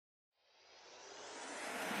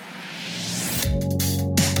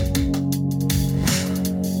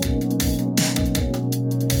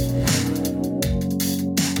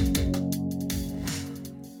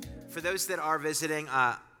those that are visiting,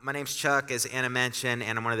 my name's Chuck, as Anna mentioned,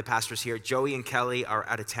 and I'm one of the pastors here. Joey and Kelly are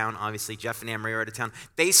out of town, obviously. Jeff and Anne-Marie are out of town.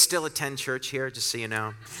 They still attend church here, just so you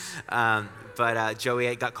know. But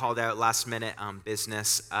Joey got called out last minute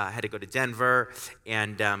business, had to go to Denver,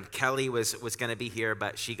 and Kelly was going to be here,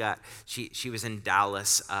 but she was in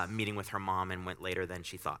Dallas meeting with her mom and went later than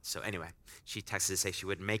she thought. So anyway, she texted to say she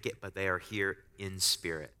wouldn't make it, but they are here in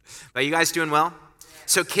spirit. But you guys doing well?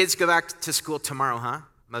 So kids go back to school tomorrow, huh?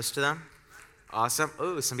 Most of them? Awesome.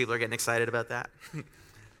 Oh, some people are getting excited about that.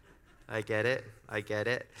 I get it.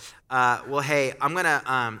 Well, hey, I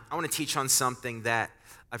want to teach on something that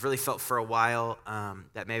I've really felt for a while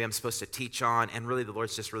that maybe I'm supposed to teach on, and really the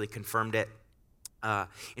Lord's just really confirmed it.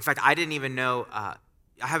 In fact, I didn't even know, I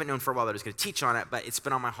haven't known for a while that I was going to teach on it, but it's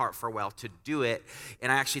been on my heart for a while to do it, and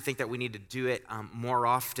I actually think that we need to do it more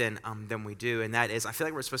often than we do, and that is, I feel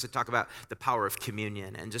like we're supposed to talk about the power of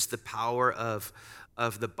communion and just the power of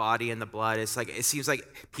the body and the blood. It's like, it seems like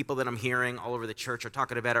people that I'm hearing all over the church are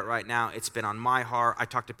talking about it right now. It's been on my heart. I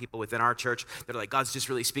talk to people within our church that are like, God's just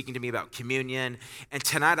really speaking to me about communion. And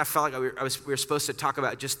tonight I felt like we were supposed to talk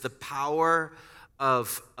about just the power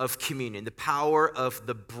of communion, the power of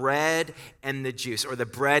the bread and the juice, or the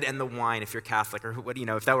bread and the wine if you're Catholic, or what,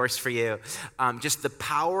 if that works for you. Just the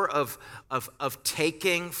power of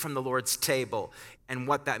taking from the Lord's table and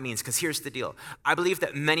what that means. Because here's the deal. I believe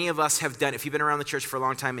that many of us have done, if you've been around the church for a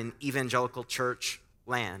long time in evangelical church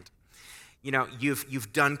land,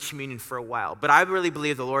 you've done communion for a while. But I really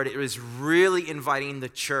believe the Lord is really inviting the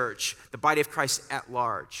church, the body of Christ at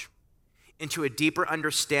large, into a deeper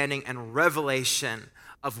understanding and revelation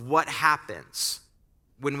of what happens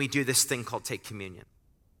when we do this thing called take communion.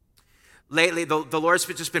 Lately, the Lord's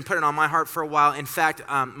just been putting on my heart for a while. In fact,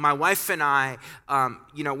 my wife and I,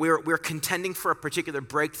 we're contending for a particular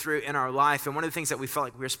breakthrough in our life. And one of the things that we felt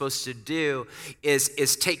like we were supposed to do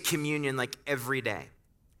is take communion like every day.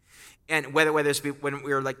 And whether it's when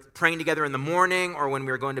we were like praying together in the morning or when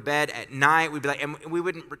we were going to bed at night, we'd be like, and we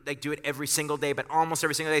wouldn't like do it every single day, but almost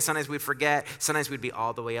every single day. Sometimes we'd forget. Sometimes we'd be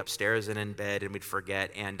all the way upstairs and in bed and we'd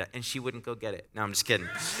forget, and she wouldn't go get it. No, I'm just kidding.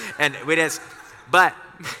 And but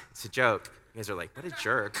it's a joke. You guys are like, what a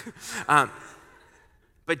jerk.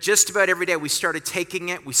 But just about every day we started taking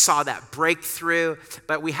it. We saw that breakthrough,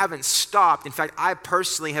 but we haven't stopped. In fact, I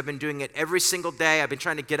personally have been doing it every single day. I've been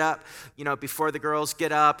trying to get up, before the girls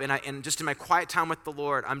get up, and just in my quiet time with the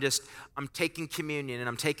Lord, I'm taking communion, and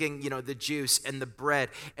I'm taking, the juice and the bread,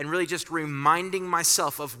 and really just reminding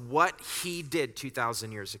myself of what He did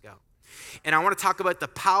 2,000 years ago. And I want to talk about the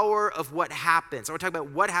power of what happens. I want to talk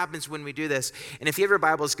about what happens when we do this. And if you have your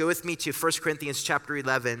Bibles, go with me to 1 Corinthians chapter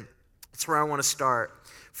 11. That's where I want to start.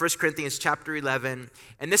 1 Corinthians chapter 11.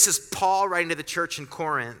 And this is Paul writing to the church in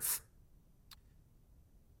Corinth.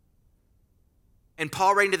 And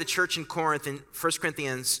Paul writing to the church in Corinth in 1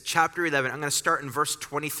 Corinthians chapter 11. I'm going to start in verse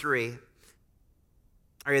 23.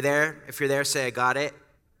 Are you there? If you're there, say, I got it.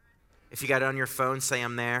 If you got it on your phone, say,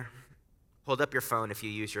 I'm there. Hold up your phone if you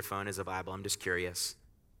use your phone as a Bible. I'm just curious.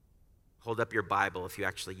 Hold up your Bible if you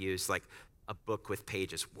actually use like a book with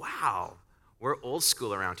pages. Wow, we're old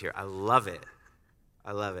school around here. I love it.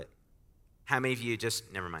 How many of you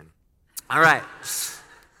never mind. All right.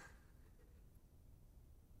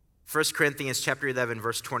 1 Corinthians chapter 11,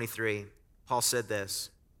 verse 23. Paul said this.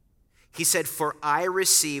 He said, for I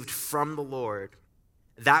received from the Lord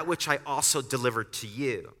that which I also delivered to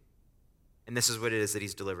you. And this is what it is that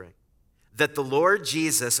he's delivering. That the Lord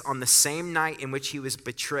Jesus, on the same night in which he was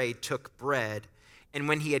betrayed, took bread, and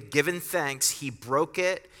when he had given thanks, he broke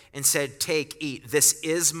it and said, take, eat. This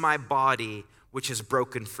is my body, which is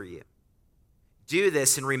broken for you. Do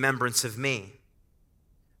this in remembrance of me.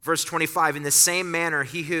 Verse 25, in the same manner,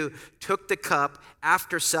 he who took the cup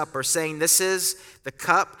after supper, saying, this is the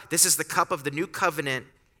cup of the new covenant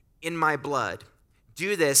in my blood.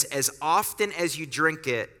 Do this as often as you drink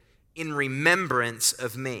it in remembrance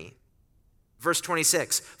of me. Verse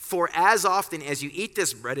 26, for as often as you eat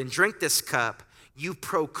this bread and drink this cup, you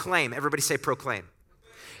proclaim, everybody say proclaim.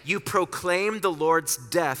 You proclaim the Lord's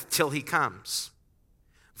death till he comes.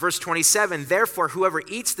 Verse 27, therefore whoever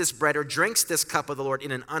eats this bread or drinks this cup of the Lord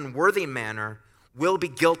in an unworthy manner will be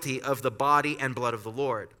guilty of the body and blood of the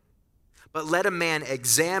Lord. But let a man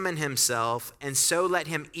examine himself, and so let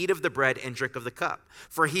him eat of the bread and drink of the cup.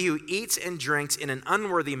 For he who eats and drinks in an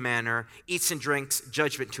unworthy manner eats and drinks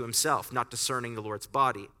judgment to himself, not discerning the Lord's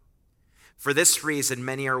body. For this reason,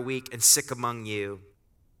 many are weak and sick among you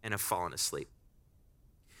and have fallen asleep.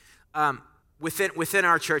 Within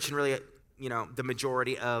our church, and really, the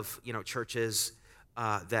majority of, churches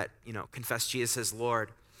that, confess Jesus as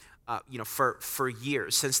Lord, for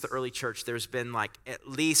years, since the early church, there's been like at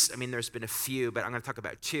least, there's been a few, but I'm going to talk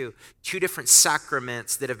about two different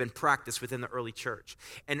sacraments that have been practiced within the early church.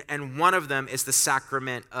 And one of them is the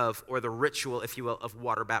sacrament of, or the ritual, if you will, of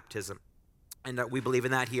water baptism. And we believe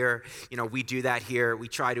in that here. We do that here. We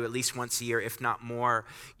try to at least once a year, if not more.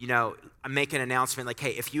 I make an announcement like,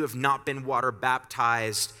 hey, if you have not been water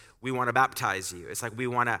baptized, we want to baptize you. It's like we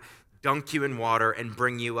want to dunk you in water and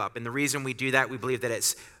bring you up. And the reason we do that, we believe that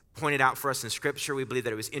it's pointed out for us in Scripture. We believe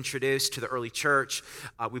that it was introduced to the early church.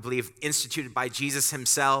 We believe instituted by Jesus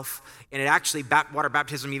himself. And it actually, water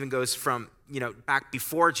baptism even goes from back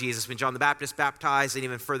before Jesus, when John the Baptist baptized, and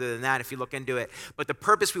even further than that if you look into it. But the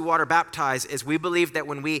purpose we water baptize is we believe that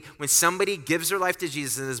when somebody gives their life to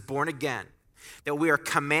Jesus and is born again, that we are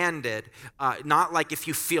commanded, not like if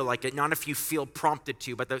you feel like it, not if you feel prompted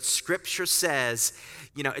to, but the Scripture says,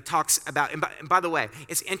 it talks about, and by the way,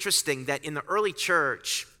 it's interesting that in the early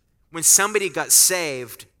church, when somebody got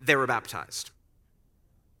saved, they were baptized.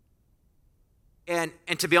 And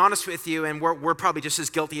to be honest with you, and we're probably just as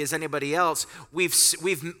guilty as anybody else, we've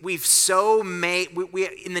so made,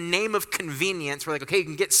 in the name of convenience, we're like, okay, you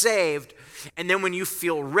can get saved, and then when you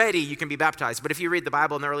feel ready, you can be baptized. But if you read the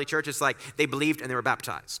Bible in the early church, it's like they believed and they were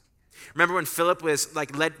baptized. Remember when Philip was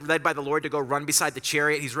like led by the Lord to go run beside the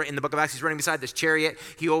chariot? He's in the book of Acts. He's running beside this chariot.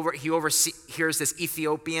 He overhears this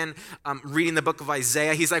Ethiopian reading the book of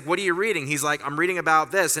Isaiah. He's like, "What are you reading?" He's like, "I'm reading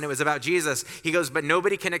about this," and it was about Jesus. He goes, "But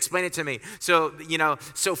nobody can explain it to me." So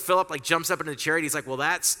Philip like jumps up into the chariot. He's like, "Well,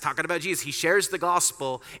 that's talking about Jesus." He shares the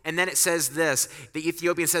gospel, and then it says this: the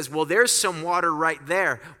Ethiopian says, "Well, there's some water right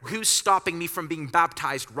there. Who's stopping me from being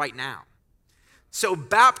baptized right now?" So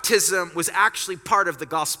baptism was actually part of the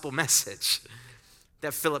gospel message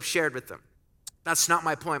that Philip shared with them. That's not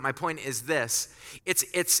my point. My point is this. It's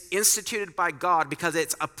instituted by God because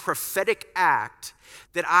it's a prophetic act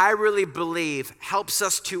that I really believe helps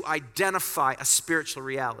us to identify a spiritual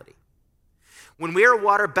reality. When we are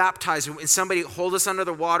water baptized, and somebody holds us under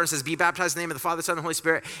the water and says, "Be baptized in the name of the Father, Son, and Holy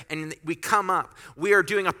Spirit," and we come up, we are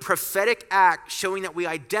doing a prophetic act showing that we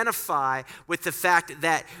identify with the fact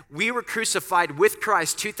that we were crucified with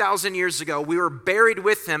Christ 2,000 years ago, we were buried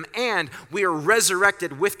with him, and we are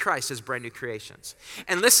resurrected with Christ as brand new creations.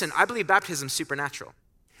 And listen, I believe baptism is supernatural.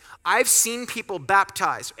 I've seen people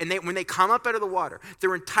baptized, and when they come up out of the water,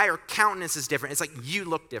 their entire countenance is different. It's like you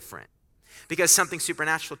look different because something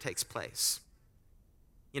supernatural takes place.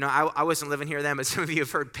 I wasn't living here then, but some of you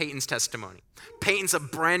have heard Peyton's testimony. Peyton's a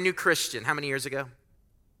brand new Christian. How many years ago?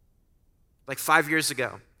 Like 5 years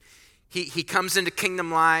ago. He comes into kingdom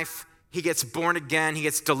life. He gets born again. He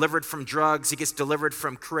gets delivered from drugs. He gets delivered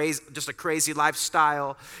from just a crazy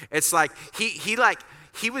lifestyle. It's like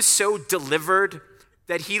he was so delivered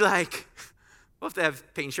that we'll have to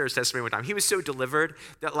have Peyton share his testimony one time. He was so delivered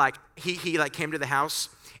that he came to the house.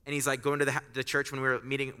 And he's like going to the church when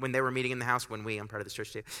they were meeting in the house. I'm part of this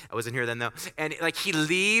church too. I wasn't here then though. And he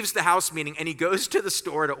leaves the house meeting and he goes to the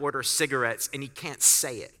store to order cigarettes and he can't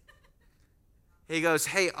say it. He goes,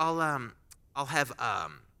 "Hey, I'll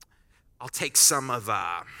take some of,"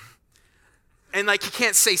 and he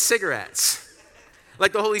can't say cigarettes.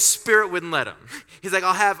 Like the Holy Spirit wouldn't let him. He's like,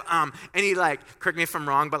 "I'll have," and he correct me if I'm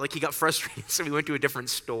wrong, but he got frustrated, so we went to a different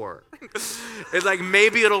store. It's like,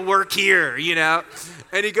 maybe it'll work here,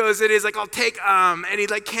 And he goes, he's like, "I'll take," and he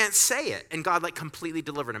can't say it. And God completely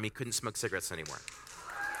delivered him. He couldn't smoke cigarettes anymore.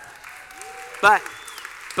 But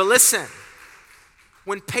listen,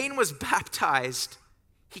 when Payne was baptized,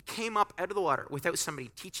 he came up out of the water without somebody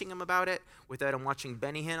teaching him about it, without him watching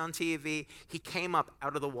Benny Hinn on TV. He came up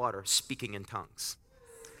out of the water speaking in tongues.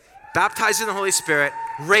 Baptized in the Holy Spirit,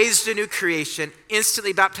 raised a new creation,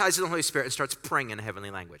 instantly baptized in the Holy Spirit, and starts praying in a heavenly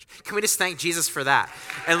language. Can we just thank Jesus for that?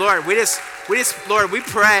 And Lord, Lord, we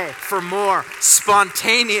pray for more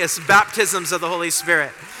spontaneous baptisms of the Holy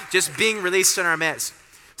Spirit just being released in our midst.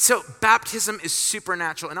 So baptism is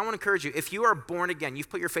supernatural. And I want to encourage you, if you are born again, you've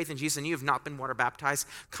put your faith in Jesus and you have not been water baptized,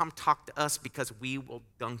 come talk to us because we will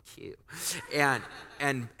dunk you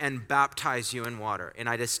and baptize you in water. And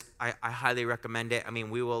I highly recommend it.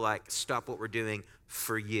 We will stop what we're doing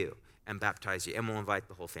for you and baptize you. And we'll invite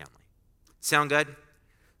the whole family. Sound good?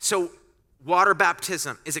 So water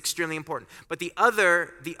baptism is extremely important. But the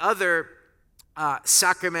other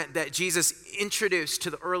sacrament that Jesus introduced to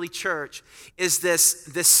the early church is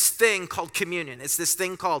this thing called communion. It's this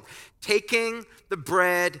thing called taking the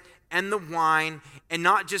bread and the wine and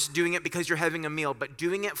not just doing it because you're having a meal, but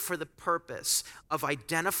doing it for the purpose of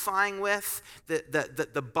identifying with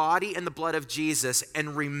the body and the blood of Jesus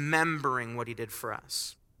and remembering what he did for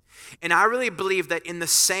us. And I really believe that in the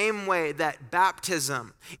same way that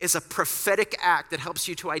baptism is a prophetic act that helps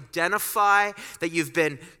you to identify that you've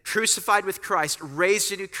been crucified with Christ,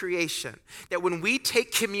 raised a new creation, that when we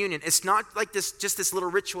take communion, it's not like this, just this little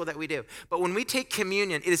ritual that we do, but when we take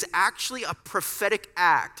communion, it is actually a prophetic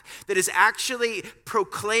act that is actually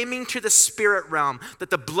proclaiming to the spirit realm that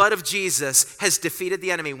the blood of Jesus has defeated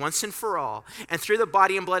the enemy once and for all. And through the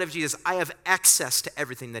body and blood of Jesus, I have access to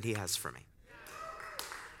everything that he has for me.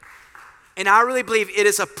 And I really believe it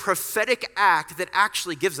is a prophetic act that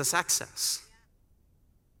actually gives us access.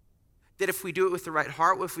 That if we do it with the right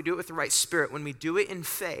heart, if we do it with the right spirit, when we do it in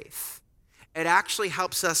faith, it actually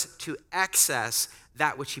helps us to access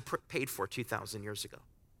that which he paid for 2,000 years ago.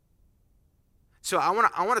 So I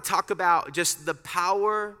want to talk about just the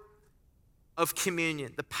power of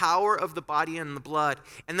communion, the power of the body and the blood.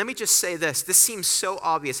 And let me just say this. This seems so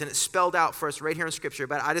obvious, and it's spelled out for us right here in Scripture,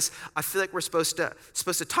 but I feel like we're supposed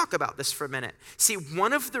to talk about this for a minute. See,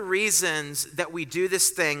 one of the reasons that we do this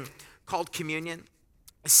thing called communion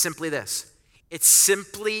is simply this. It's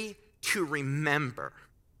simply to remember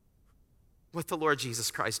what the Lord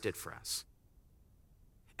Jesus Christ did for us.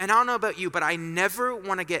 And I don't know about you, but I never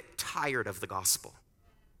want to get tired of the gospel.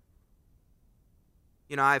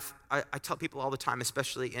 You know, I tell people all the time,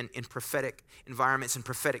 especially in prophetic environments and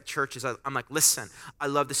prophetic churches, I'm like, listen, I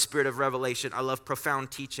love the spirit of revelation. I love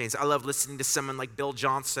profound teachings. I love listening to someone like Bill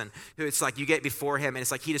Johnson, who it's like you get before him, and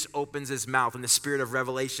it's like he just opens his mouth, and the spirit of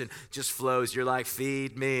revelation just flows. You're like,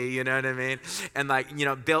 feed me, you know what I mean? And like, you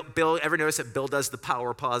know, Bill, ever notice that Bill does the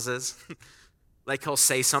power pauses? Like he'll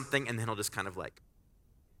say something, and then he'll just kind of like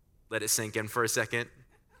let it sink in for a second.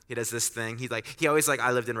 He does this thing. He always like,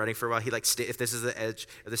 I lived in Reading for a while. He like, if this is the edge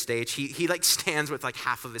of the stage, he like stands with like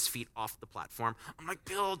half of his feet off the platform. I'm like,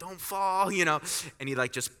 Bill, don't fall, you know? And he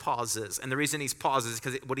like just pauses. And the reason he pauses is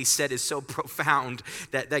because what he said is so profound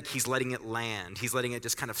that like he's letting it land. He's letting it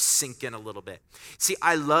just kind of sink in a little bit. See,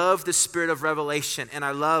 I love the spirit of revelation, and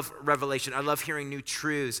I love revelation. I love hearing new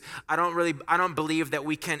truths. I don't believe that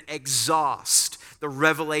we can exhaust the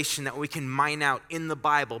revelation that we can mine out in the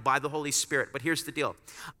Bible by the Holy Spirit. But here's the deal.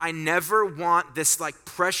 I never want this like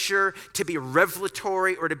pressure to be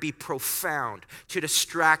revelatory or to be profound, to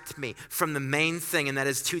distract me from the main thing, and that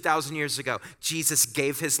is 2,000 years ago, Jesus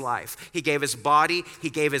gave his life. He gave his body,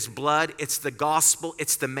 he gave his blood. It's the gospel.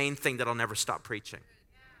 It's the main thing that I'll never stop preaching.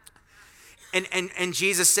 And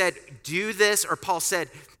Jesus said, do this, or Paul said,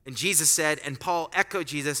 and Jesus said, and Paul echoed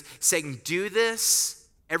Jesus, saying, do this.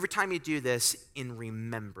 Every time you do this, in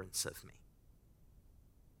remembrance of me.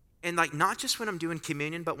 And like, not just when I'm doing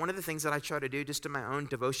communion, but one of the things that I try to do just in my own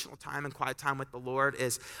devotional time and quiet time with the Lord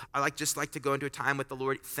is I like to go into a time with the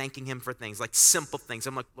Lord, thanking him for things, like simple things.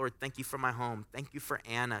 I'm like, Lord, thank you for my home. Thank you for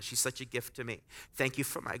Anna. She's such a gift to me. Thank you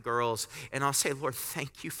for my girls. And I'll say, Lord,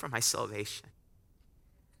 thank you for my salvation.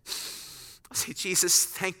 I'll say, Jesus,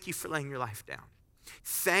 thank you for laying your life down.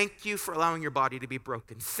 Thank you for allowing your body to be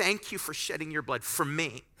broken. Thank you for shedding your blood for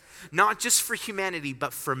me. Not just for humanity,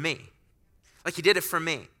 but for me. Like he did it for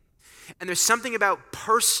me. And there's something about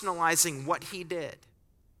personalizing what he did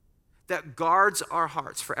that guards our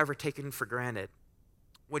hearts forever taken for granted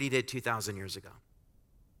what he did 2,000 years ago.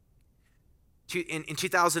 In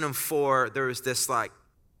 2004, there was this like,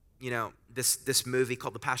 you know, this movie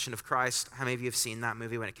called The Passion of Christ. How many of you have seen that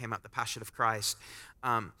movie when it came out, The Passion of Christ?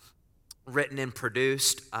 Written and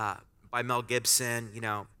produced by Mel Gibson, you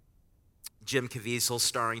know, Jim Caviezel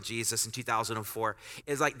starring Jesus in 2004.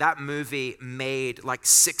 It's like that movie made like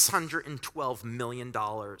 $612 million.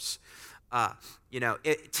 You know,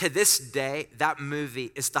 to this day, that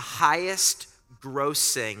movie is the highest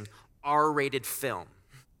grossing R-rated film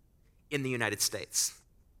in the United States.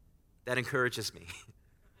 That encourages me.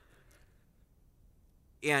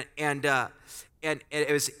 And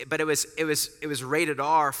it was rated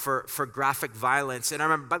R for graphic violence. And I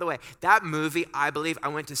remember, by the way, that movie, I believe, I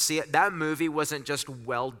went to see it. That movie wasn't just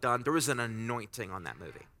well done. There was an anointing on that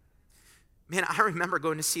movie. Man, I remember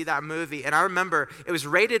going to see that movie, and I remember it was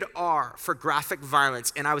rated R for graphic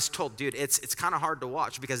violence, and I was told, dude, it's kind of hard to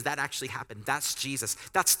watch because that actually happened. That's Jesus.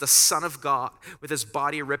 That's the Son of God with his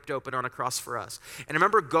body ripped open on a cross for us. And I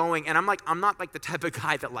remember going, and I'm not like the type of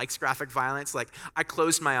guy that likes graphic violence. Like, I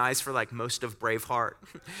closed my eyes for like most of Braveheart.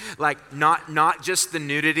 Like, not just the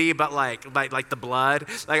nudity, but like the blood.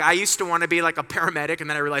 Like, I used to want to be like a paramedic, and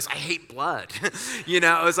then I realized I hate blood. You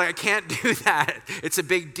know, I was like, I can't do that. It's a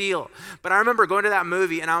big deal. But I remember going to that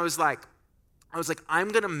movie, and I was like, I'm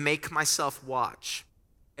going to make myself watch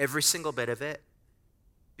every single bit of it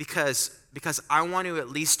because I want to, at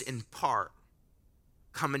least in part,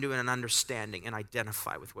 come into an understanding and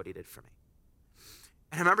identify with what he did for me.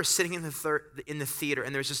 And I remember sitting in the theater,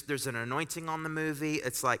 and there's an anointing on the movie.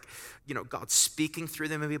 It's like, God speaking through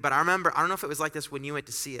the movie. But I remember, I don't know if it was like this when you went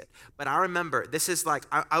to see it, but I remember, this is like,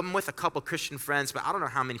 I'm with a couple Christian friends, but I don't know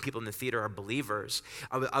how many people in the theater are believers.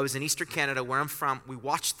 I was in Eastern Canada, where I'm from. We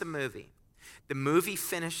watched the movie. The movie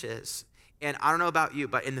finishes, and I don't know about you,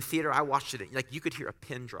 but in the theater I watched it, like you could hear a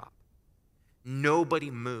pin drop.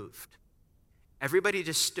 Nobody moved. Everybody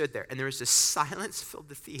just stood there, and there was this silence filled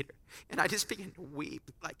the theater, and I just began to weep.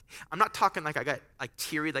 Like, I'm not talking like I got like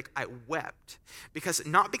teary, like I wept,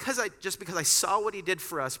 not because I saw what he did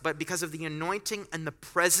for us, but because of the anointing and the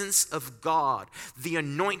presence of God, the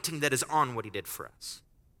anointing that is on what he did for us.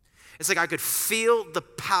 It's like I could feel the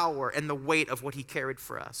power and the weight of what he carried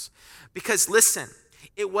for us. Because listen,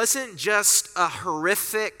 it wasn't just a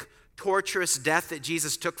horrific, torturous death that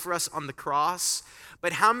Jesus took for us on the cross.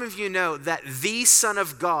 But how many of you know that the Son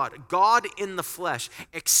of God, God in the flesh,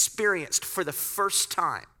 experienced for the first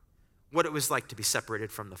time what it was like to be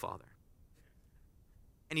separated from the Father?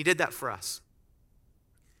 And he did that for us.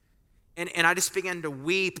 And I just began to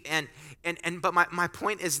weep. But my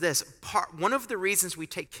point is this. One of the reasons we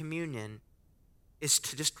take communion is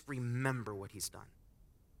to just remember what he's done.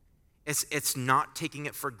 It's not taking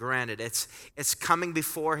it for granted. It's coming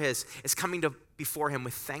before before him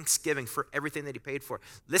with thanksgiving for everything that he paid for.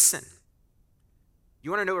 Listen, you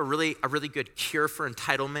want to know a really good cure for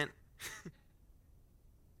entitlement?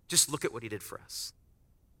 Just look at what he did for us.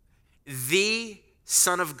 The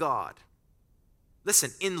Son of God.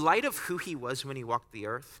 Listen, in light of who he was when he walked the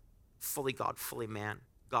earth, fully God, fully man,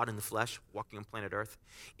 God in the flesh, walking on planet Earth,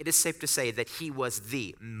 it is safe to say that he was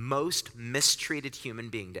the most mistreated human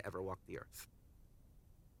being to ever walk the earth.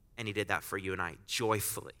 And he did that for you and I,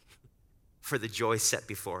 joyfully. For the joy set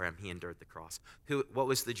before him, he endured the cross. What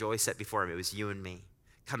was the joy set before him? It was you and me,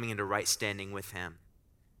 coming into right standing with him,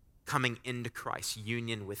 coming into Christ,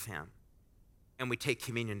 union with him. And we take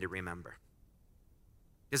communion to remember.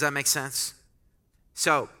 Does that make sense?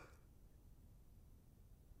 So,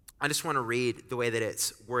 I just want to read the way that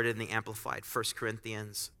it's worded in the Amplified, 1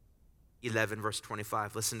 Corinthians 11, verse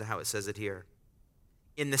 25. Listen to how it says it here.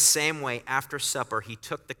 In the same way, after supper, he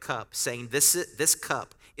took the cup, saying, This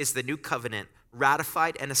cup is the new covenant,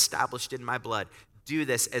 ratified and established in my blood. Do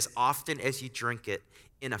this as often as you drink it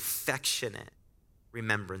in affectionate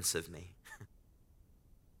remembrance of me.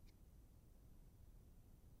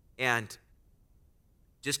 And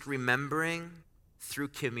just remembering through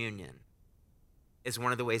communion is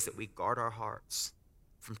one of the ways that we guard our hearts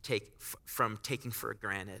from taking for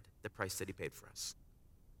granted the price that he paid for us.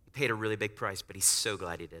 He paid a really big price, but he's so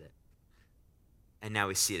glad he did it. And now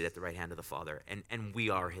he's seated at the right hand of the Father, and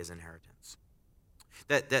we are his inheritance.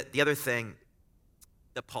 The other thing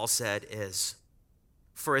that Paul said is,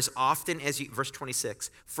 for as often as you, verse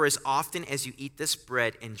 26, for as often as you eat this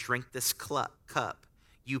bread and drink this cup,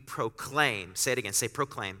 you proclaim, say it again, say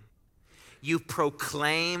proclaim. You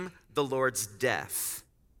proclaim the Lord's death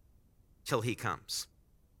till he comes.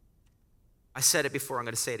 I said it before, I'm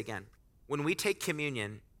going to say it again. When we take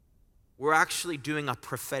communion, we're actually doing a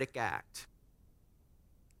prophetic act.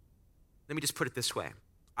 Let me just put it this way.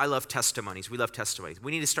 I love testimonies. We love testimonies.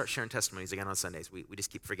 We need to start sharing testimonies again on Sundays. We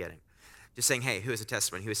just keep forgetting. Just saying, hey, who has a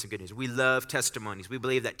testimony? Who has some good news? We love testimonies. We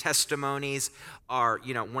believe that testimonies are,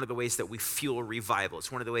 one of the ways that we fuel revival.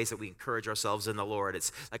 It's one of the ways that we encourage ourselves in the Lord.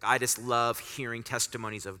 It's like, I just love hearing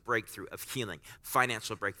testimonies of breakthrough, of healing,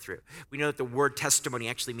 financial breakthrough. We know that the word testimony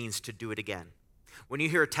actually means to do it again. When you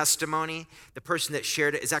hear a testimony, the person that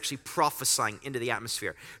shared it is actually prophesying into the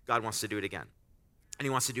atmosphere. God wants to do it again. And he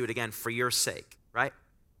wants to do it again for your sake, right?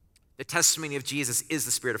 The testimony of Jesus is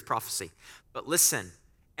the spirit of prophecy. But listen,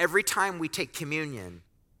 every time we take communion,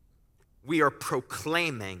 we are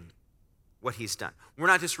proclaiming what he's done. We're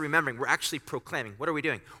not just remembering, we're actually proclaiming. What are we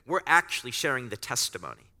doing? We're actually sharing the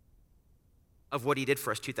testimony of what he did for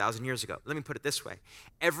us 2,000 years ago. Let me put it this way.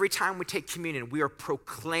 Every time we take communion, we are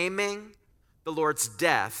proclaiming the Lord's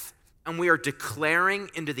death, and we are declaring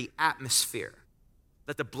into the atmosphere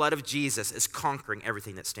that the blood of Jesus is conquering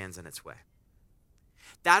everything that stands in its way.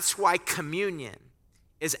 That's why communion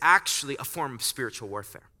is actually a form of spiritual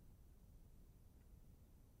warfare.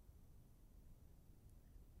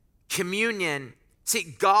 Communion,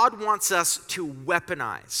 see, God wants us to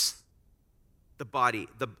weaponize the body,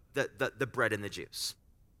 the bread and the juice.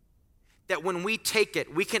 That when we take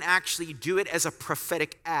it, we can actually do it as a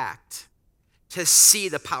prophetic act to see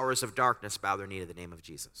the powers of darkness bow their knee to the name of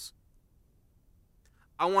Jesus.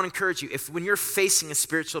 I want to encourage you, when you're facing a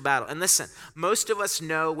spiritual battle, and listen, most of us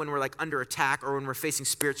know when we're like under attack or when we're facing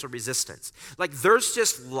spiritual resistance. Like there's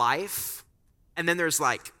just life, and then there's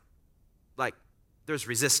like there's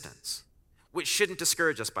resistance. which shouldn't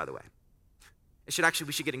discourage us, by the way.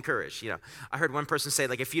 We should get encouraged. I heard one person say,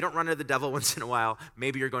 like, if you don't run into the devil once in a while,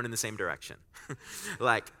 maybe you're going in the same direction.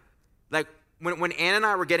 like when Ann and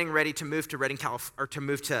I were getting ready to move to Redding, or to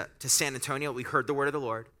move to San Antonio, we heard the word of the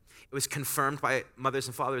Lord. It was confirmed by mothers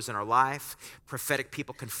and fathers in our life. Prophetic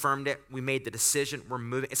people confirmed it. We made the decision. We're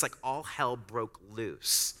moving. It's like all hell broke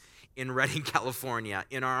loose in Redding, California,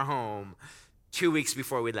 in our home 2 weeks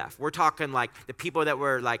before we left. We're talking like the people that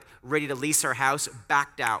were like ready to lease our house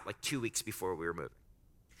backed out like 2 weeks before we were moving.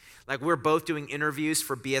 Like we're both doing interviews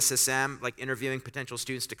for BSSM, like interviewing potential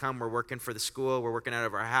students to come. We're working for the school. We're working out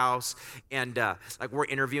of our house. And like we're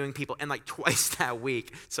interviewing people. And like twice that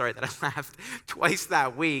week, sorry that I laughed, twice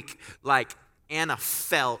that week, like Anna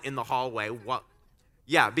fell in the hallway.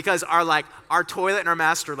 Yeah, because our toilet and our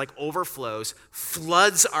master like overflows,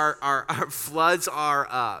 floods our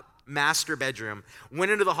master bedroom,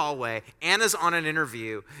 went into the hallway. Anna's on an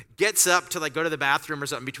interview, gets up to like go to the bathroom or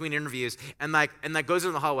something between interviews, and goes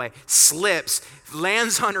into the hallway, slips,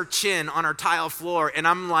 lands on her chin on our tile floor, and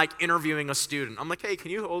I'm like interviewing a student. I'm like, hey,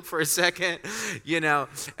 can you hold for a second?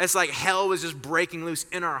 It's like hell was just breaking loose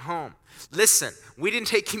in our home. Listen, we didn't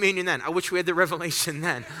take communion then. I wish we had the revelation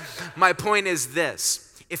then. My point is this.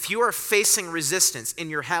 If you are facing resistance in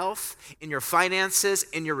your health, in your finances,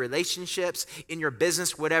 in your relationships, in your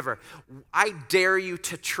business, whatever, I dare you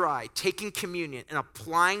to try taking communion and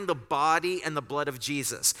applying the body and the blood of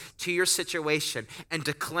Jesus to your situation and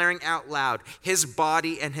declaring out loud, his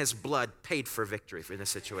body and his blood paid for victory for this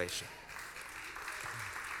situation.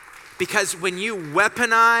 Because when you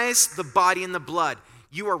weaponize the body and the blood,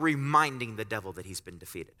 you are reminding the devil that he's been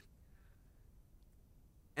defeated.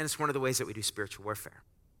 And it's one of the ways that we do spiritual warfare.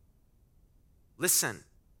 Listen,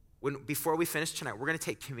 before we finish tonight, we're going to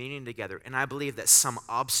take communion together. And I believe that some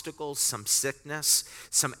obstacles, some sickness,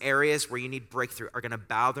 some areas where you need breakthrough are going to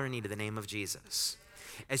bow their knee to the name of Jesus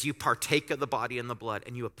as you partake of the body and the blood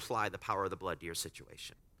and you apply the power of the blood to your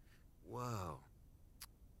situation. Whoa.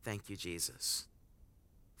 Thank you, Jesus.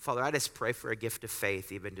 Father, I just pray for a gift of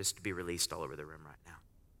faith, even just to be released all over the room right now.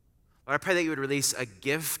 Lord, I pray that you would release a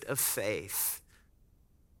gift of faith,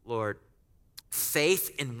 Lord,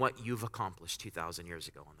 faith in what you've accomplished 2,000 years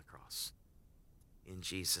ago on the cross. In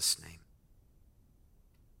Jesus' name.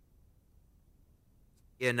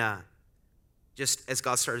 Just as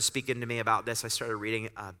God started speaking to me about this, I started reading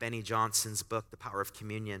Benny Johnson's book, The Power of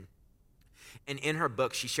Communion. And in her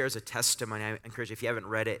book, she shares a testimony. I encourage you, if you haven't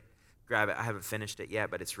read it, grab it. I haven't finished it yet,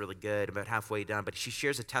 but it's really good, about halfway done. But she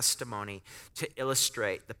shares a testimony to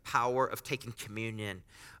illustrate the power of taking communion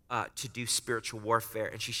to do spiritual warfare.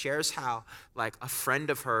 And she shares how, like, a friend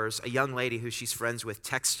of hers, a young lady who she's friends with,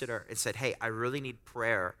 texted her and said, hey, I really need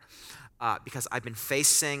prayer because I've been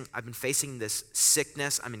facing this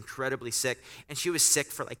sickness. I'm incredibly sick. And she was sick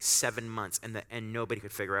for like 7 months, and nobody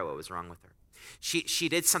could figure out what was wrong with her. She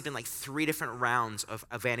did something like 3 different rounds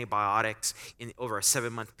of antibiotics over a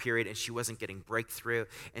 7-month period, and she wasn't getting breakthrough,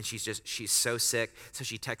 and she's so sick. So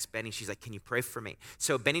she texts Benny. She's like, can you pray for me?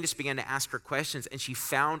 So Benny just began to ask her questions, and she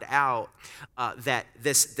found out that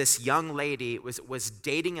this young lady was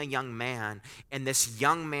dating a young man, and this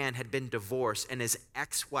young man had been divorced, and his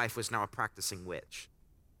ex-wife was now a practicing witch.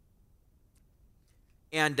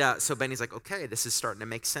 And so Benny's like, okay, this is starting to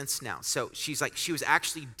make sense now. So she's like, she was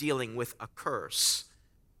actually dealing with a curse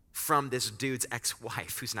from this dude's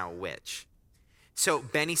ex-wife who's now a witch. So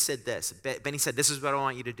Benny said this. Benny said, this is what I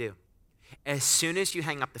want you to do. As soon as you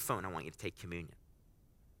hang up the phone, I want you to take communion.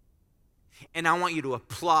 And I want you to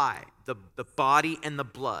apply the body and the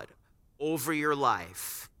blood over your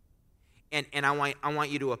life. And I want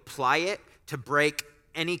you to apply it to break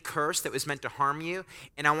any curse that was meant to harm you,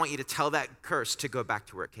 and I want you to tell that curse to go back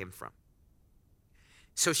to where it came from.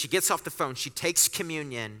 So she gets off the phone, she takes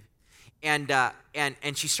communion, and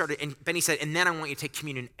she started, and Benny said, and then I want you to take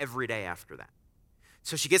communion every day after that.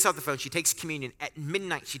 So she gets off the phone, she takes communion. At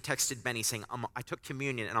midnight, she texted Benny saying, I took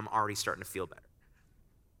communion and I'm already starting to feel better.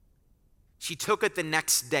 She took it the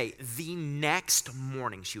next day. The next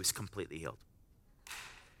morning, she was completely healed.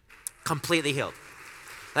 Completely healed.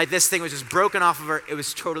 Like this thing was just broken off of her. It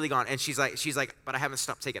was totally gone. And she's like, but I haven't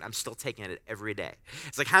stopped taking it. I'm still taking it every day.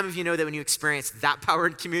 It's like, how many of you know that when you experience that power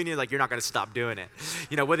in communion, like you're not going to stop doing it,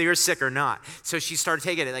 whether you're sick or not. So she started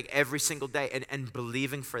taking it like every single day and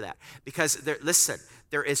believing for that. Because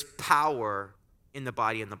there is power in the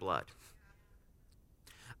body and the blood.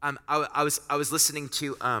 I was listening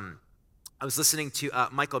to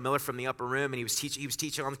Michael Miller from the Upper Room, and he was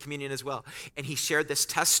teaching on the communion as well. And he shared this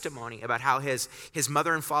testimony about how his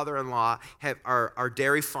mother and father-in-law are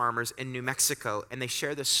dairy farmers in New Mexico, and they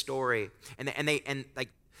share this story. And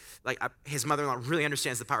his mother-in-law really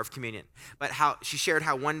understands the power of communion. But how she shared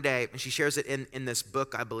how one day, and she shares it in this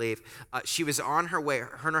book, I believe, she was on her way,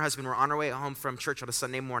 her and her husband were on her way home from church on a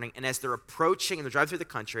Sunday morning, and as they're approaching, and they're driving through the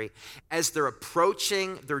country, as they're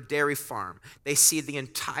approaching their dairy farm, they see the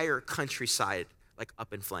entire countryside like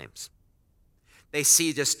up in flames. They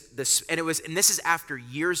see just this, and this is after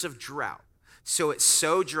years of drought. So it's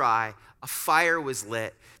so dry, a fire was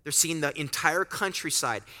lit. They're seeing the entire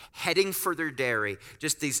countryside heading for their dairy,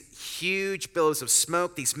 just these huge billows of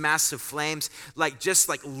smoke, these massive flames, just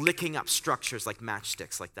licking up structures like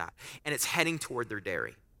matchsticks like that. And it's heading toward their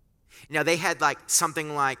dairy. Now they had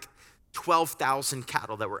something like 12,000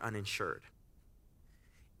 cattle that were uninsured.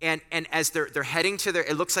 And as they're heading to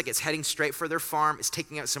it looks like it's heading straight for their farm. It's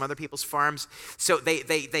taking out some other people's farms. So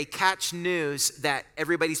they catch news that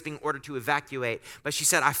everybody's being ordered to evacuate. But she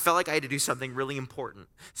said, I felt like I had to do something really important.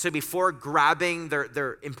 So before grabbing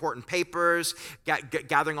their important papers,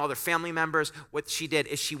 gathering all their family members, what she did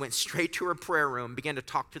is she went straight to her prayer room, began to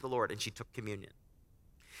talk to the Lord, and she took communion.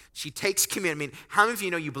 She takes communion. I mean, how many of you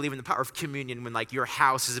know you believe in the power of communion when your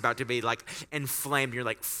house is about to be inflamed?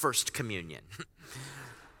 You're first communion.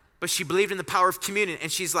 But she believed in the power of communion,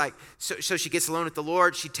 and she's so she gets alone with the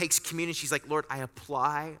Lord. She takes communion. She's like, Lord, I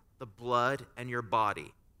apply the blood and your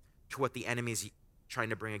body to what the enemy is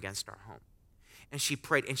trying to bring against our home. And she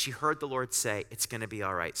prayed, and she heard the Lord say, it's going to be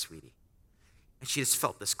all right, sweetie. And she just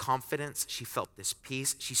felt this confidence. She felt this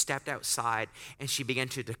peace. She stepped outside, and she began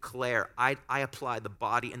to declare, I apply the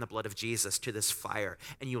body and the blood of Jesus to this fire,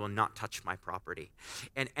 and you will not touch my property.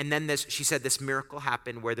 And then she said this miracle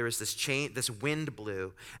happened where there was this wind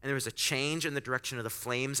blew, and there was a change in the direction of the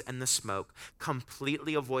flames and the smoke,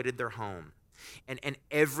 completely avoided their home. And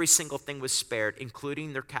every single thing was spared,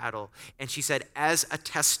 including their cattle. And she said, as a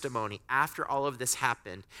testimony, after all of this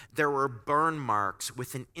happened, there were burn marks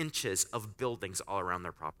within inches of buildings all around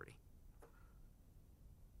their property.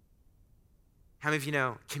 How many of you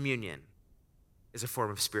know communion is a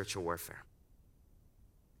form of spiritual warfare?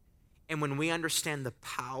 And when we understand the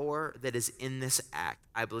power that is in this act,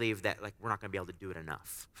 I believe that we're not going to be able to do it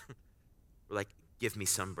enough. We're give me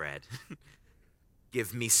some bread.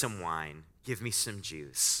 Give me some wine. Give me some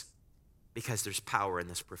juice, because there's power in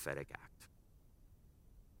this prophetic act.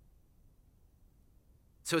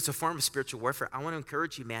 So it's a form of spiritual warfare. I want to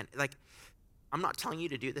encourage you, man. I'm not telling you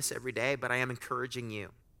to do this every day, but I am encouraging you,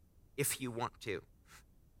 if you want to,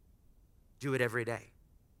 do it every day.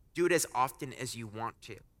 Do it as often as you want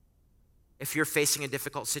to. If you're facing a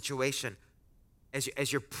difficult situation,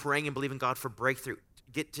 as you're praying and believing God for breakthrough,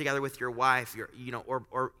 get together with your wife,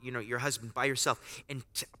 your husband, by yourself, and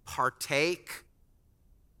partake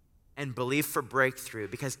and believe for breakthrough,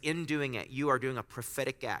 because in doing it, you are doing a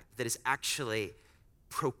prophetic act that is actually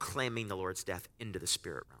proclaiming the Lord's death into the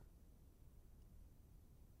spirit realm.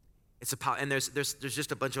 It's a power, and there's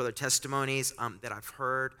just a bunch of other testimonies that I've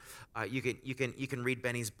heard. You can read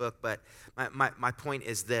Benny's book, but my point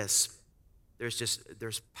is this: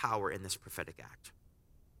 there's power in this prophetic act.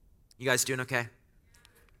 You guys doing okay?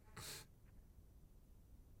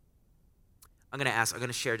 I'm going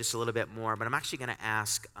to share just a little bit more, but I'm actually going to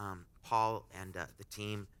ask Paul and the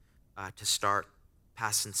team to start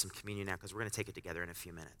passing some communion now, because we're going to take it together in a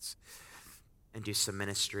few minutes and do some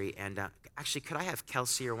ministry. And actually, could I have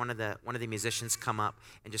Kelsey or one of the musicians come up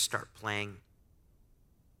and just start playing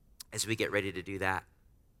as we get ready to do that?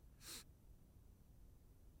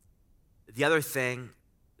 The other thing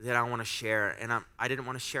that I want to share, and I didn't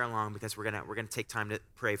want to share long because we're gonna take time to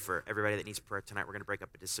pray for everybody that needs prayer tonight. We're gonna break up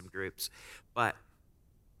into some groups. But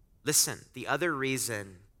listen, the other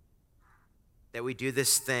reason that we do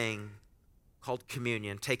this thing called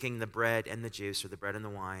communion, taking the bread and the juice, or the bread and the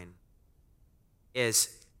wine,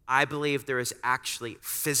 is I believe there is actually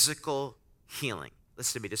physical healing.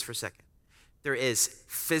 Listen to me just for a second. There is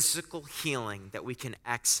physical healing that we can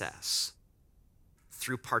access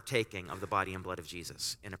through partaking of the body and blood of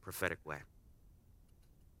Jesus in a prophetic way.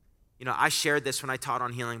 I shared this when I taught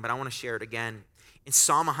on healing, but I want to share it again. In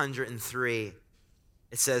Psalm 103,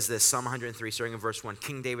 it says this, Psalm 103, starting in verse 1.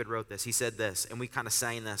 King David wrote this. He said this, and we kind of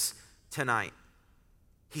sang this tonight.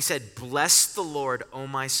 He said, bless the Lord, O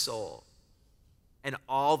my soul, and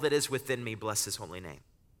all that is within me, bless his holy name.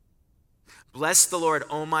 Bless the Lord,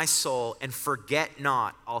 O my soul, and forget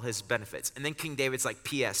not all his benefits. And then King David's like,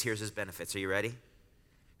 P.S., here's his benefits. Are you ready?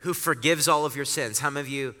 Who forgives all of your sins. How many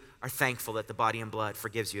of you are thankful that the body and blood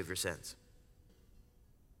forgives you of your sins?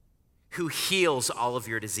 Who heals all of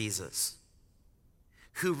your diseases.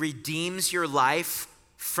 Who redeems your life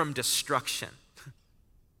from destruction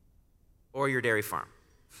or your dairy farm.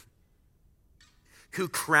 Who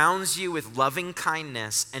crowns you with loving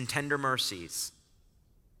kindness and tender mercies.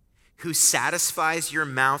 who satisfies your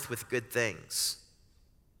mouth with good things,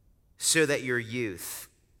 so that your youth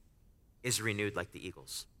is renewed like the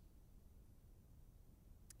eagles.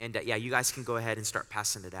 And yeah, you guys can go ahead and start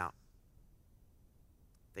passing it out.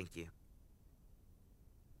 Thank you.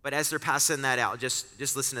 But as they're passing that out, just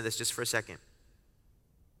listen to this just for a second.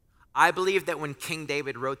 I believe that when King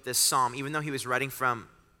David wrote this psalm, even though he was writing from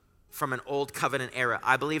an old covenant era,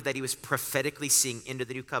 I believe that he was prophetically seeing into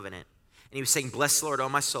the new covenant. And he was saying, bless the Lord, O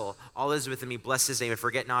my soul. All is within me, bless his name, and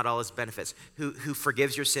forget not all his benefits. Who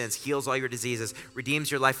forgives your sins, heals all your diseases, redeems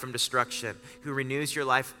your life from destruction, who renews your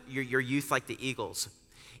life, your youth like the eagles.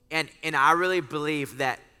 And I really believe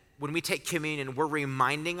that when we take communion, we're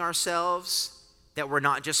reminding ourselves that we're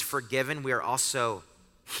not just forgiven, we are also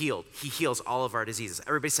healed. He heals all of our diseases.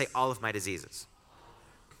 Everybody say, all of my diseases.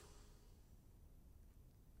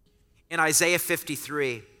 In Isaiah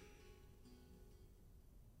 53,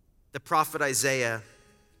 the prophet Isaiah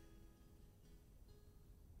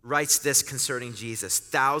writes this concerning Jesus,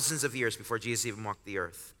 thousands of years before Jesus even walked the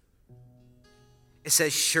earth. It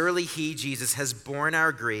says, surely he, Jesus, has borne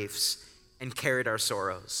our griefs and carried our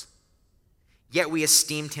sorrows. Yet we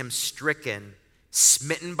esteemed him stricken,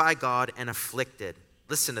 smitten by God, and afflicted.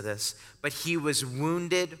 Listen to this. But he was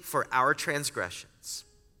wounded for our transgressions.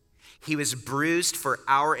 He was bruised for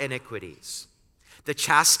our iniquities. The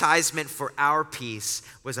chastisement for our peace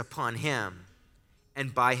was upon him,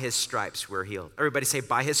 and by his stripes we're healed. Everybody say,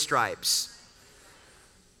 by his stripes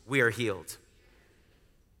we are healed.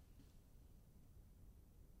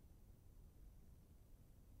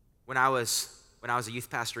 When I was a youth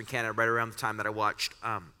pastor in Canada, right around the time that I watched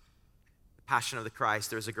The Passion of the Christ,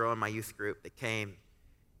 there was a girl in my youth group that came,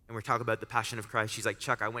 and we're talking about The Passion of Christ. She's like,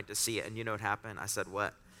 Chuck, I went to see it, and you know what happened? I said,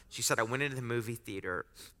 what? She said, I went into the movie theater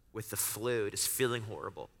with the flu, just feeling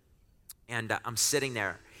horrible. And I'm sitting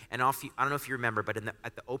there, and I don't know if you remember, but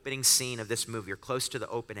at the opening scene of this movie, or close to the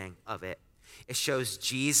opening of it, it shows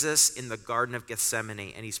Jesus in the Garden of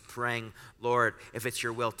Gethsemane, and he's praying, Lord, if it's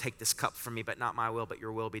your will, take this cup from me, but not my will, but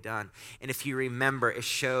your will be done. And if you remember, it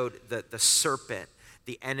showed the serpent,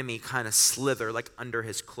 the enemy, kind of slither like under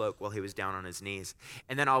his cloak while he was down on his knees.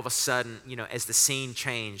 And then all of a sudden, as the scene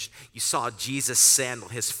changed, you saw Jesus' sandal,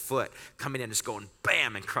 his foot, coming in, just going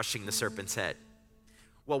bam and crushing the serpent's head.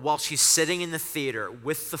 Well, while she's sitting in the theater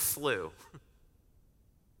with the flu,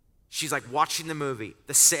 she's like watching the movie,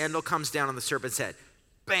 the sandal comes down on the serpent's head,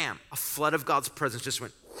 bam, a flood of God's presence just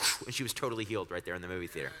went, and she was totally healed right there in the movie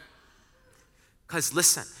theater. Because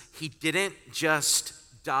listen, he didn't just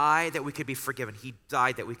die that we could be forgiven. He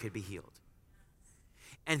died that we could be healed.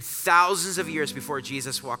 And thousands of years before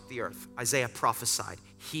Jesus walked the earth, Isaiah prophesied,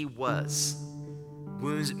 he was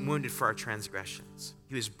wounded for our transgressions.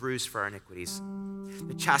 He was bruised for our iniquities.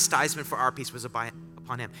 The chastisement for our peace was upon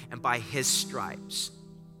him, and by his stripes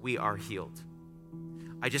we are healed.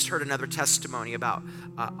 I just heard another testimony about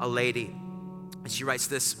a lady, and she writes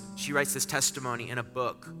this testimony in a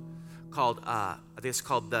book called I think it's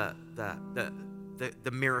called the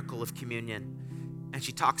Miracle of Communion. And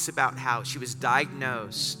she talks about how she was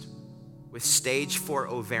diagnosed with stage 4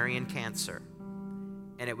 ovarian cancer.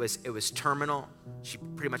 And it was terminal. She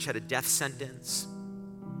pretty much had a death sentence.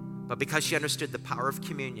 But because she understood the power of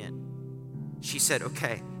communion, she said,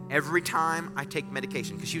 okay, every time I take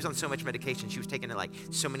medication, because she was on so much medication, she was taking like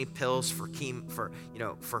so many pills for her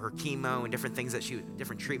chemo and different things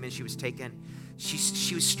different treatments she was taking. She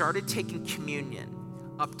started taking communion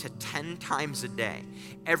up to 10 times a day.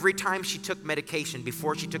 Every time she took medication,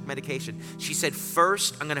 before she took medication, she said,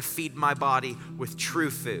 first, I'm gonna feed my body with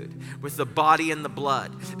true food, with the body and the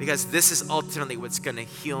blood, because this is ultimately what's gonna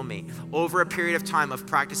heal me. Over a period of time of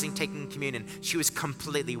practicing taking communion, she was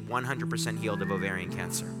completely 100% healed of ovarian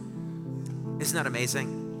cancer. Isn't that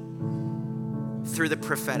amazing? Through the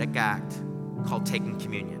prophetic act called taking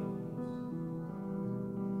communion.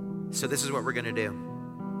 So this is what we're gonna do.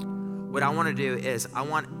 What I want to do is I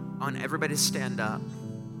want everybody to stand up.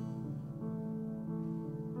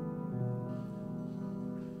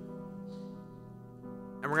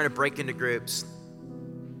 And we're going to break into groups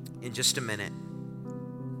in just a minute.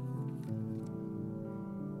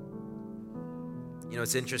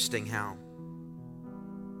 It's interesting how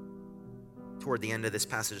toward the end of this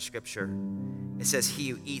passage of scripture, it says, he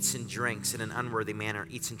who eats and drinks in an unworthy manner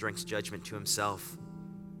eats and drinks judgment to himself,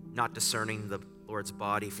 not discerning the Lord's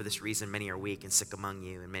body. For this reason, many are weak and sick among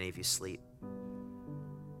you, and many of you sleep.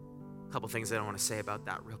 A couple things that I want to say about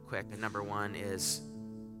that real quick. And number one is,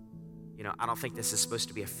 I don't think this is supposed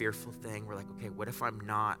to be a fearful thing. We're like, okay, what if I'm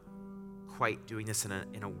not quite doing this in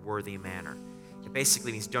a worthy manner? It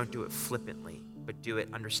basically means don't do it flippantly, but do it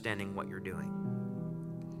understanding what you're doing.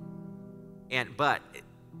 But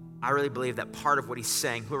I really believe that part of what he's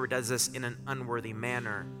saying, whoever does this in an unworthy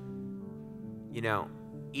manner,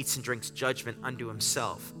 eats and drinks judgment unto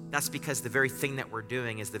himself. That's because the very thing that we're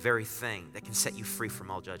doing is the very thing that can set you free from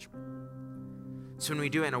all judgment. So when we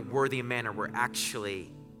do it in a worthy manner, we're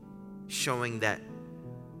actually showing that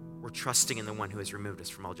we're trusting in the one who has removed us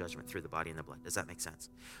from all judgment through the body and the blood. Does that make sense?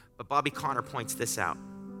 But Bobby Conner points this out.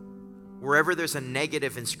 Wherever there's a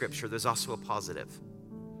negative in Scripture, there's also a positive.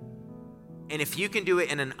 And if you can do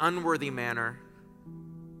it in an unworthy manner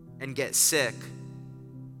and get sick,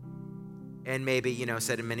 and maybe,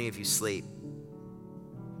 said many of you sleep,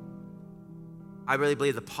 I really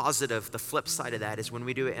believe the positive, the flip side of that is when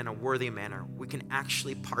we do it in a worthy manner, we can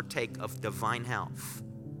actually partake of divine health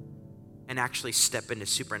and actually step into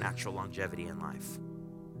supernatural longevity in life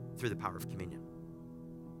through the power of communion.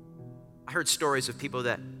 I heard stories of people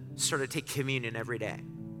that started to take communion every day,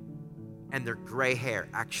 and their gray hair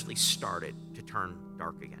actually started to turn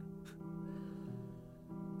dark again.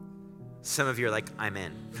 Some of you are like, I'm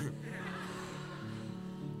in.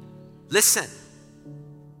 Listen,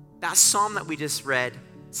 that psalm that we just read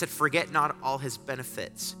said, forget not all his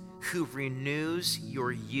benefits, who renews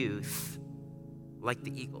your youth like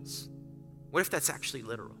the eagles. What if that's actually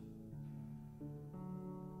literal?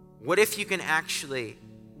 What if you can actually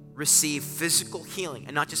receive physical healing,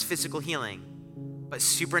 and not just physical healing, but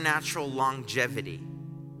supernatural longevity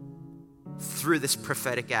through this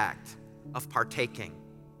prophetic act of partaking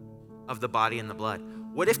of the body and the blood?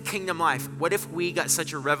 What if kingdom life, what if we got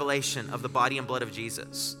such a revelation of the body and blood of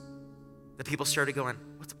Jesus that people started going,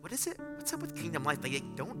 what is it? What's up with kingdom life? Like, they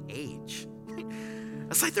don't age.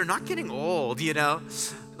 It's like they're not getting old,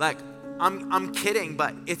 Like, I'm kidding,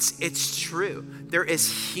 but it's true. There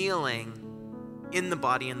is healing in the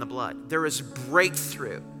body and the blood. There is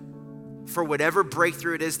breakthrough for whatever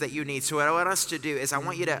breakthrough it is that you need. So what I want us to do is I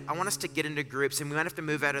want us to get into groups, and we might have to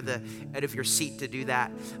move out of your seat to do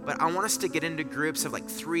that. But I want us to get into groups of like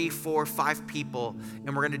 3, 4, 5 people,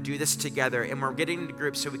 and we're going to do this together. And we're getting into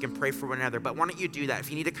groups so we can pray for one another. But why don't you do that?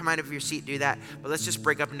 If you need to come out of your seat, do that. But let's just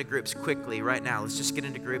break up into groups quickly right now. Let's just get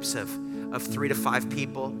into groups of 3 to 5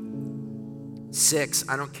 people. 6,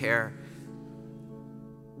 I don't care.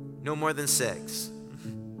 No more than 6.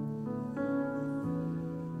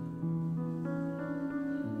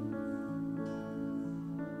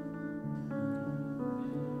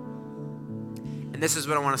 And this is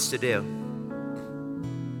what I want us to do.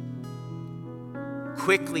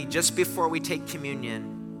 Quickly, just before we take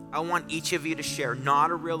communion, I want each of you to share,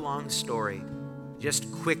 not a real long story, just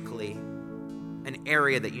quickly, an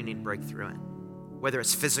area that you need breakthrough in. Whether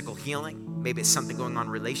it's physical healing, maybe it's something going on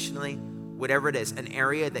relationally, whatever it is, an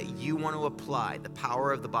area that you want to apply the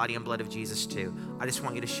power of the body and blood of Jesus to. I just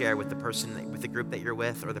want you to share with with the group that you're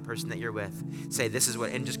with, or the person that you're with. Say, this is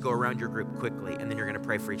what, and just go around your group quickly, and then you're going to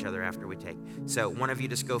pray for each other after we take. So one of you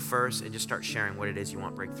just go first and just start sharing what it is you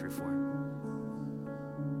want breakthrough for.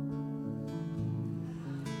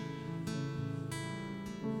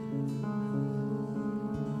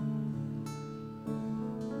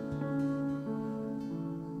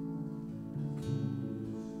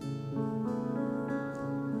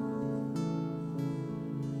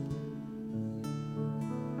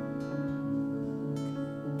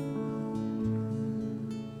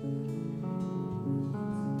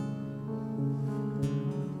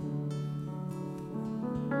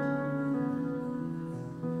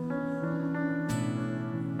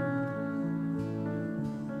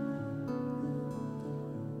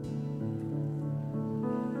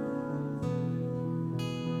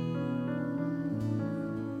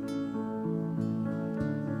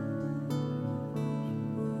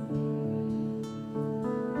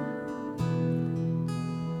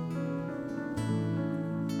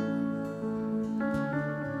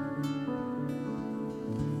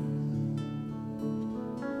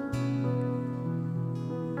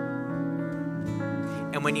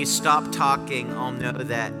 And when you stop talking, I'll know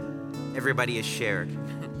that everybody is shared.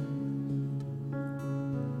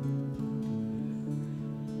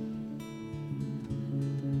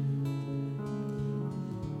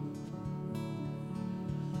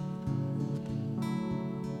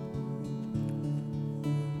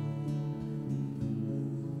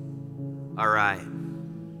 All right.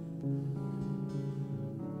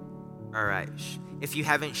 If you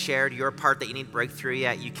haven't shared your part that you need breakthrough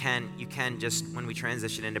yet, you can just, when we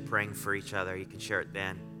transition into praying for each other, you can share it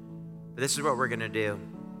then. But this is what we're going to do.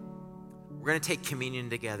 We're going to take communion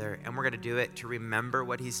together, and we're going to do it to remember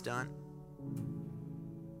what he's done.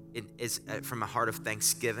 It is from a heart of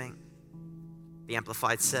thanksgiving. The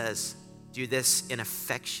Amplified says, do this in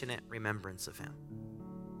affectionate remembrance of him.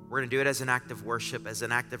 We're going to do it as an act of worship, as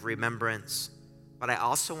an act of remembrance But I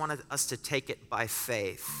also want us to take it by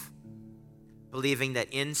faith, believing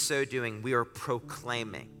that in so doing, we are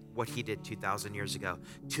proclaiming what he did 2,000 years ago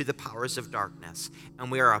to the powers of darkness,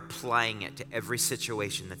 and we are applying it to every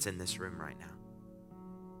situation that's in this room right now.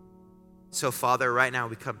 So, Father, right now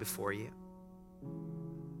we come before you.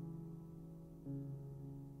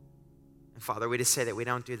 And Father, we just say that we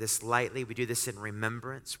don't do this lightly. We do this in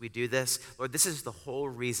remembrance. We do this, Lord, this is the whole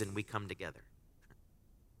reason we come together.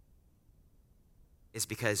 Is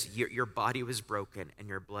because your body was broken and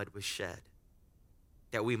your blood was shed,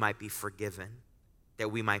 that we might be forgiven, that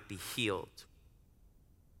we might be healed,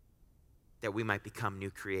 that we might become new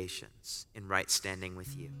creations in right standing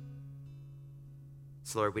with you.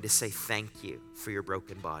 So Lord, we just say thank you for your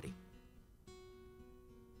broken body.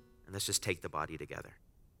 And let's just take the body together.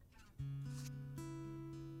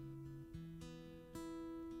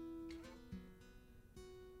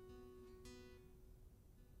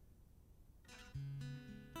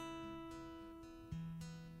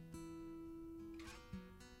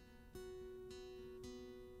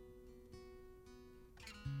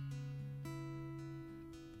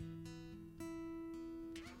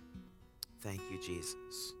 Thank you,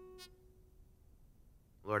 Jesus.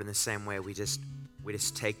 Lord, in the same way, we just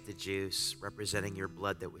take the juice representing your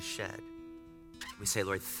blood that was shed. We say,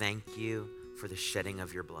 Lord, thank you for the shedding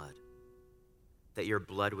of your blood, that your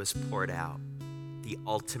blood was poured out, the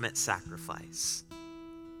ultimate sacrifice,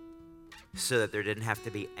 so that there didn't have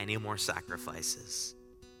to be any more sacrifices,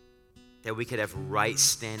 that we could have right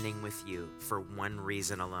standing with you for one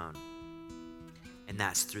reason alone, and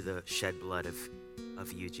that's through the shed blood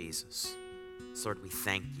of you, Jesus. So Lord, we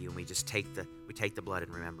thank you, and we just take the blood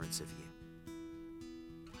in remembrance of you.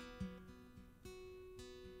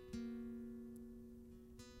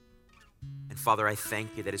 And Father, I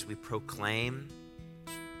thank you that as we proclaim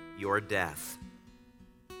your death,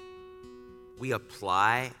 we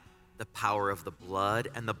apply the power of the blood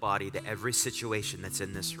and the body to every situation that's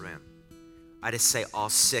in this room. I just say, all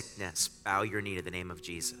sickness, bow your knee to the name of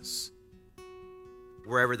Jesus.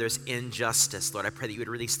 Wherever there's injustice, Lord, I pray that you would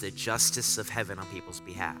release the justice of heaven on people's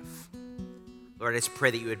behalf. Lord, I just pray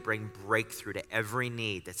that you would bring breakthrough to every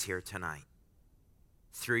need that's here tonight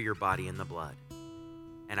through your body and the blood.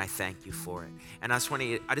 And I thank you for it. And I just want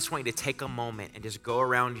you to take a moment and just go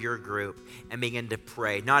around your group and begin to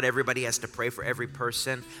pray. Not everybody has to pray for every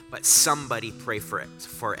person, but somebody pray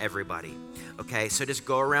for everybody. Okay, so just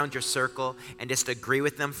go around your circle and just agree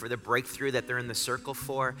with them for the breakthrough that they're in the circle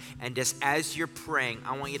for. And just as you're praying,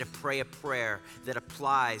 I want you to pray a prayer that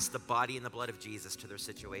applies the body and the blood of Jesus to their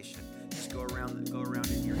situation. Just go around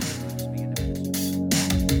in your